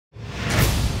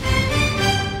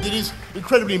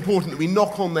incredibly important that we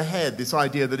knock on the head this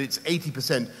idea that it's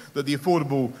 80%, that the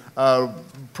affordable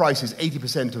price is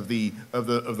 80% of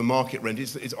the market rent.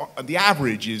 The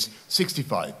average is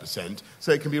 65%,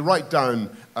 so it can be right down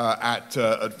at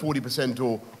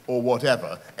 40% or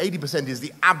whatever. 80% is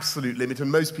the absolute limit,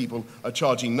 and most people are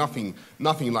charging nothing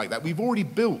like that. We've already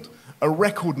built a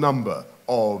record number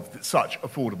of such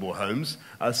affordable homes,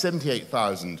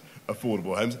 78,000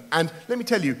 affordable homes. And let me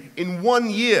tell you, in 1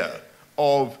 year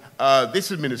of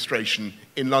this administration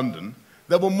in London,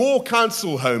 there were more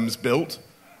council homes built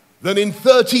than in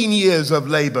 13 years of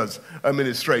Labour's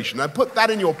administration. Now put that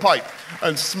in your pipe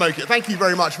and smoke it. Thank you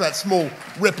very much for that small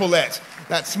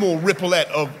ripplet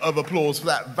of applause for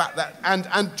that.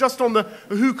 And just on the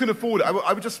who can afford it,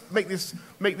 I would just make this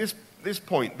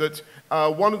point that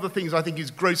one of the things I think is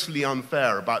grossly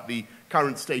unfair about the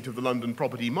current state of the London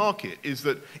property market is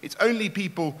that it's only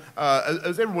people,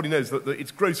 as everybody knows, that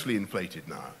it's grossly inflated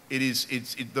now.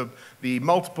 The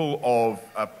multiple of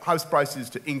house prices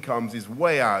to incomes is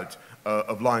way out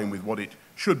of line with what it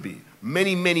should be.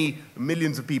 Many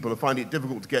millions of people are finding it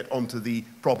difficult to get onto the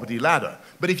property ladder.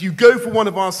 But if you go for one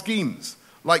of our schemes,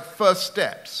 like First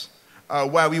Steps,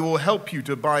 where we will help you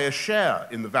to buy a share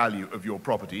in the value of your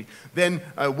property, then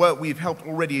we've helped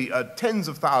already tens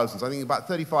of thousands, I think about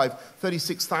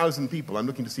 36,000 people. I'm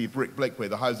looking to see if Rick Blakeway,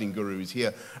 the housing guru, is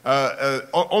here,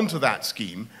 onto that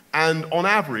scheme. And on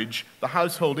average, the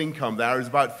household income there is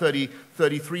about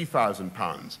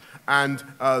 £33,000. And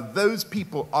those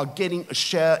people are getting a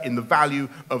share in the value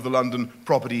of the London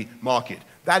property market.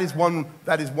 That is one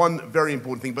very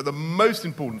important thing. But the most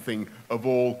important thing of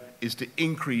all is to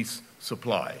increase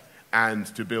supply and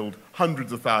to build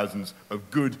hundreds of thousands of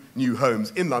good new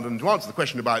homes in London. To answer the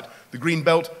question about the Green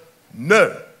Belt,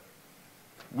 no,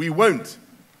 we won't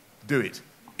do it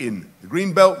in the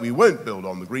Green Belt. We won't build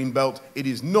on the Green Belt. It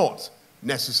is not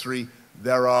necessary.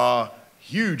 There are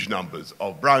huge numbers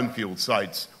of brownfield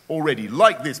sites already,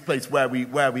 like this place where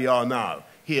we are now,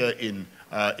 here in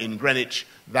Greenwich,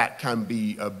 that can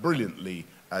be brilliantly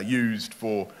used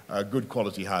for good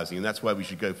quality housing, and that's where we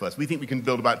should go first. We think we can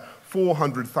build about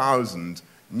 400,000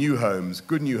 new homes,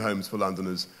 good new homes for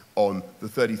Londoners on the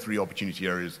 33 opportunity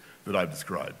areas that I've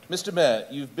described. Mr. Mayor,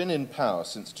 you've been in power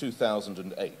since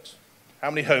 2008.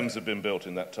 How many homes have been built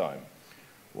in that time?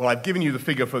 Well, I've given you the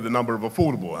figure for the number of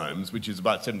affordable homes, which is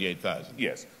about 78,000.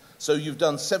 Yes. So you've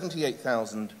done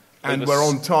 78,000 and we're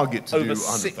on target to do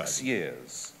 100,000. Over 6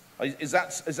 years. Is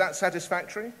that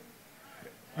satisfactory?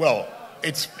 Well,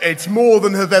 it's more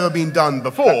than have ever been done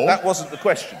before. That wasn't the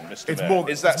question, Mr. Mayor.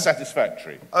 Is that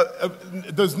satisfactory?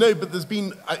 It's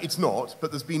not,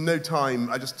 but there's been no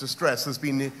time, just to stress, if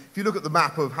you look at the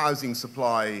map of housing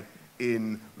supply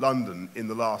in London in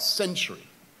the last century,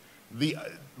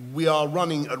 we are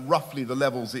running at roughly the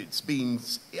levels it's been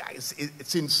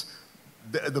since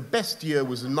the best year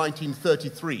was in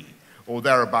 1933 or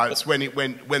thereabouts, when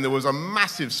there was a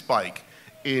massive spike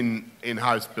in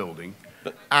house building.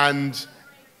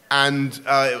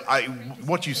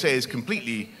 What you say is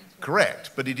completely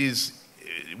correct, but it is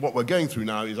what we're going through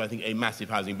now is, I think, a massive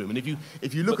housing boom. And if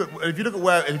you look at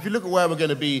where we're going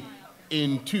to be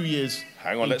in 2 years,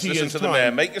 hang on, let's listen to the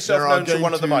Mayor. Make yourself known to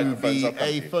one of the microphones. There are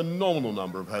going to be a phenomenal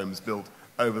number of homes built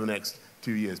over the next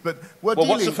 2 years. But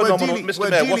what's a phenomenal,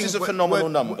 Mr. Mayor? What is a phenomenal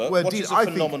number? What is a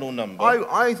phenomenal number?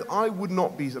 I would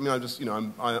not be. I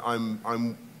mean,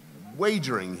 I'm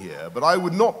wagering here, but I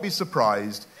would not be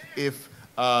surprised if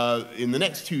in the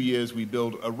next 2 years we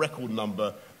build a record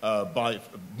number by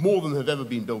more than have ever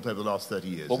been built over the last 30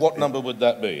 years. Well, what number would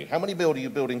that be? How many are you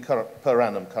building per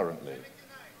annum currently?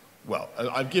 Well,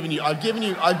 I've given you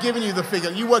the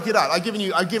figure. You work it out. I've given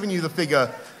you the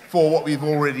figure for what we've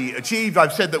already achieved.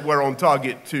 I've said that we're on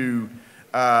target to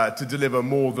deliver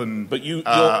more than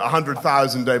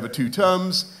 100,000 over 2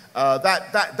 terms.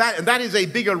 That is a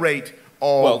bigger rate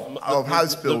of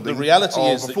house building, the reality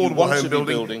is that affordable home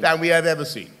building than we have ever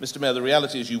seen. Mr. Mayor, the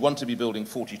reality is you want to be building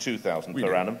 42,000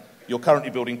 per annum. You're currently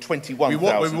building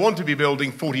 21,000. We want to be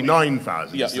building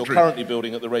 49,000. Yeah, you're currently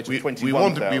building at the rate of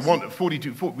 21,000. We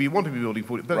want to be building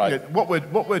 40. But right.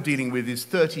 What we're dealing with is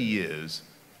 30 years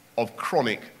of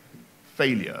chronic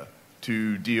failure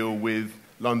to deal with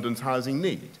London's housing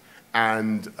need,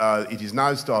 and it is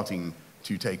now starting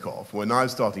to take off. We're now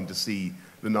starting to see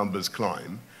the numbers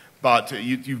climb. But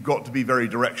you've got to be very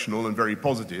directional and very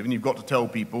positive, and you've got to tell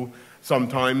people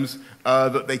sometimes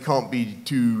that they can't be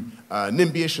too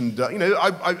NIMBY-ish. And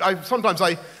sometimes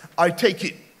I take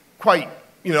it quite.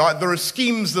 There are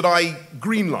schemes that I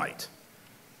greenlight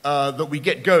that we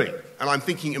get going, and I'm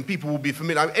thinking, and people will be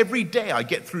familiar. Every day I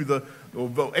get through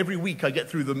every week I get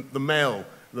through the mail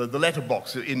the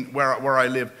letterbox where I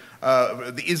live,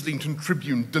 the Islington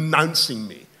Tribune denouncing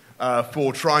me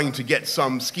for trying to get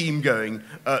some scheme going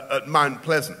at Mount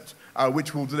Pleasant,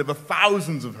 which will deliver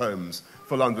thousands of homes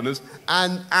for Londoners,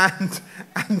 and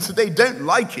they don't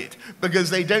like it because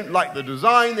they don't like the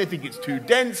design. They think it's too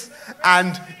dense,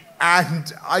 and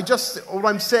what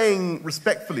I'm saying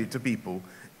respectfully to people,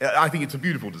 I think it's a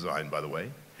beautiful design, by the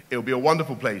way. It'll be a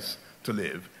wonderful place to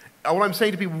live. What I'm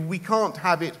saying to people, we can't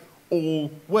have it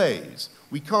all ways.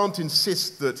 We can't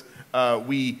insist that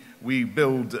we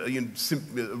build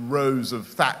rows of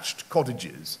thatched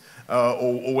cottages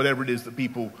or whatever it is that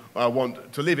people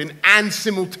want to live in, and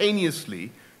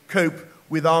simultaneously cope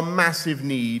with our massive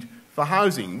need for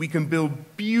housing. We can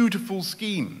build beautiful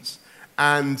schemes,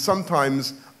 and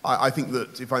sometimes I think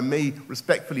that, if I may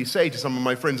respectfully say to some of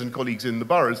my friends and colleagues in the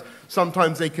boroughs,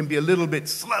 sometimes they can be a little bit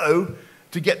slow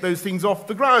to get those things off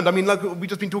the ground. I mean, like we've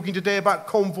just been talking today about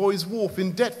Convoy's Wharf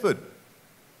in Deptford.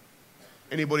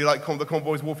 Anybody like the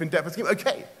Convoy's Wharf in Deptford scheme?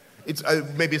 Okay,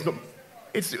 maybe it's not.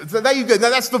 So there you go. Now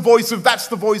that's the voice of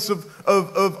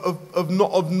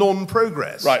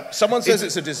non-progress. Right. Someone says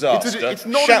it's a disaster. It's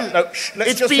not.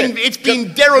 It's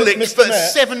been derelict for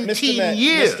 17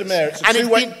 years, Mr. Mayor, and it's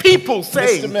been people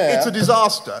saying it's a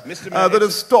disaster that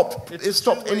have stopped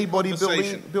anybody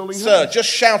building homes. Sir, just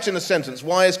shout in a sentence.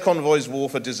 Why is Convoy's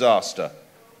Wharf a disaster?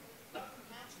 The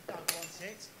council don't want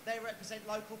it. They represent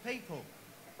local people.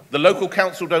 The local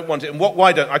council don't want it. And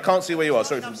why don't? I can't see where you are.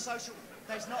 Sorry.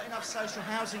 There's not enough social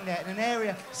housing there in an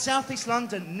area. South East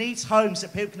London needs homes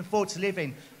that people can afford to live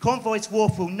in. Convoy's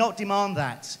Wharf will not demand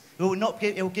that. It will not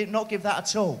give that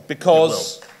at all.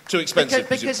 Because too expensive.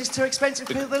 Because it's too expensive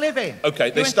for people to live in.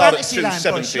 Okay, they start at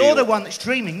 270. You're the one that's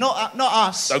dreaming, not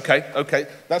us. Okay.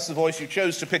 That's the voice. You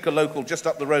chose to pick a local just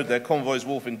up the road there, Convoy's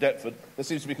Wharf in Deptford. There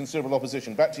seems to be considerable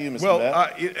opposition. Back to you, Mr. Mayor. Well,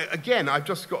 again, I've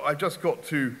just got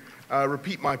to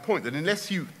repeat my point that unless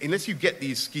you get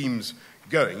these schemes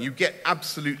going, you get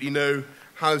absolutely no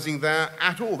housing there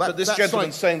at all. But this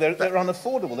gentleman's saying they're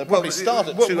unaffordable. They'll probably start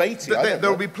at 280. There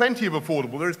will be plenty of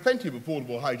affordable. There is plenty of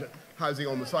affordable housing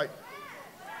on the site.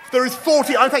 There is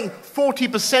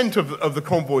 40% of the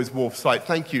Convoy's Wharf site.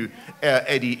 Thank you,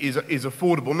 Eddie. Is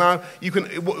affordable. Now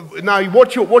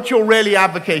what you're really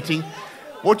advocating,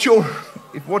 what you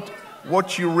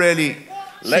really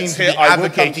seem to be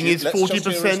advocating is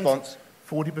 40%.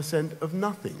 40% of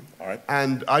nothing. All right.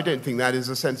 And I don't think that is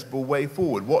a sensible way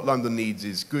forward. What London needs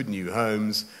is good new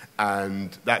homes,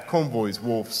 and that Convoy's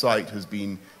Wharf site has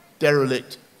been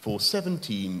derelict for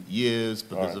 17 years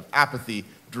because of apathy,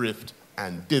 drift,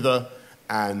 and dither.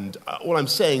 And all I'm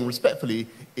saying, respectfully,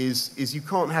 is you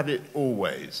can't have it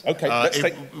always. Okay,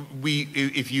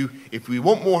 if we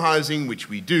want more housing, which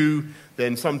we do,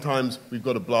 then sometimes we've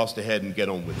got to blast ahead and get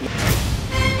on with it.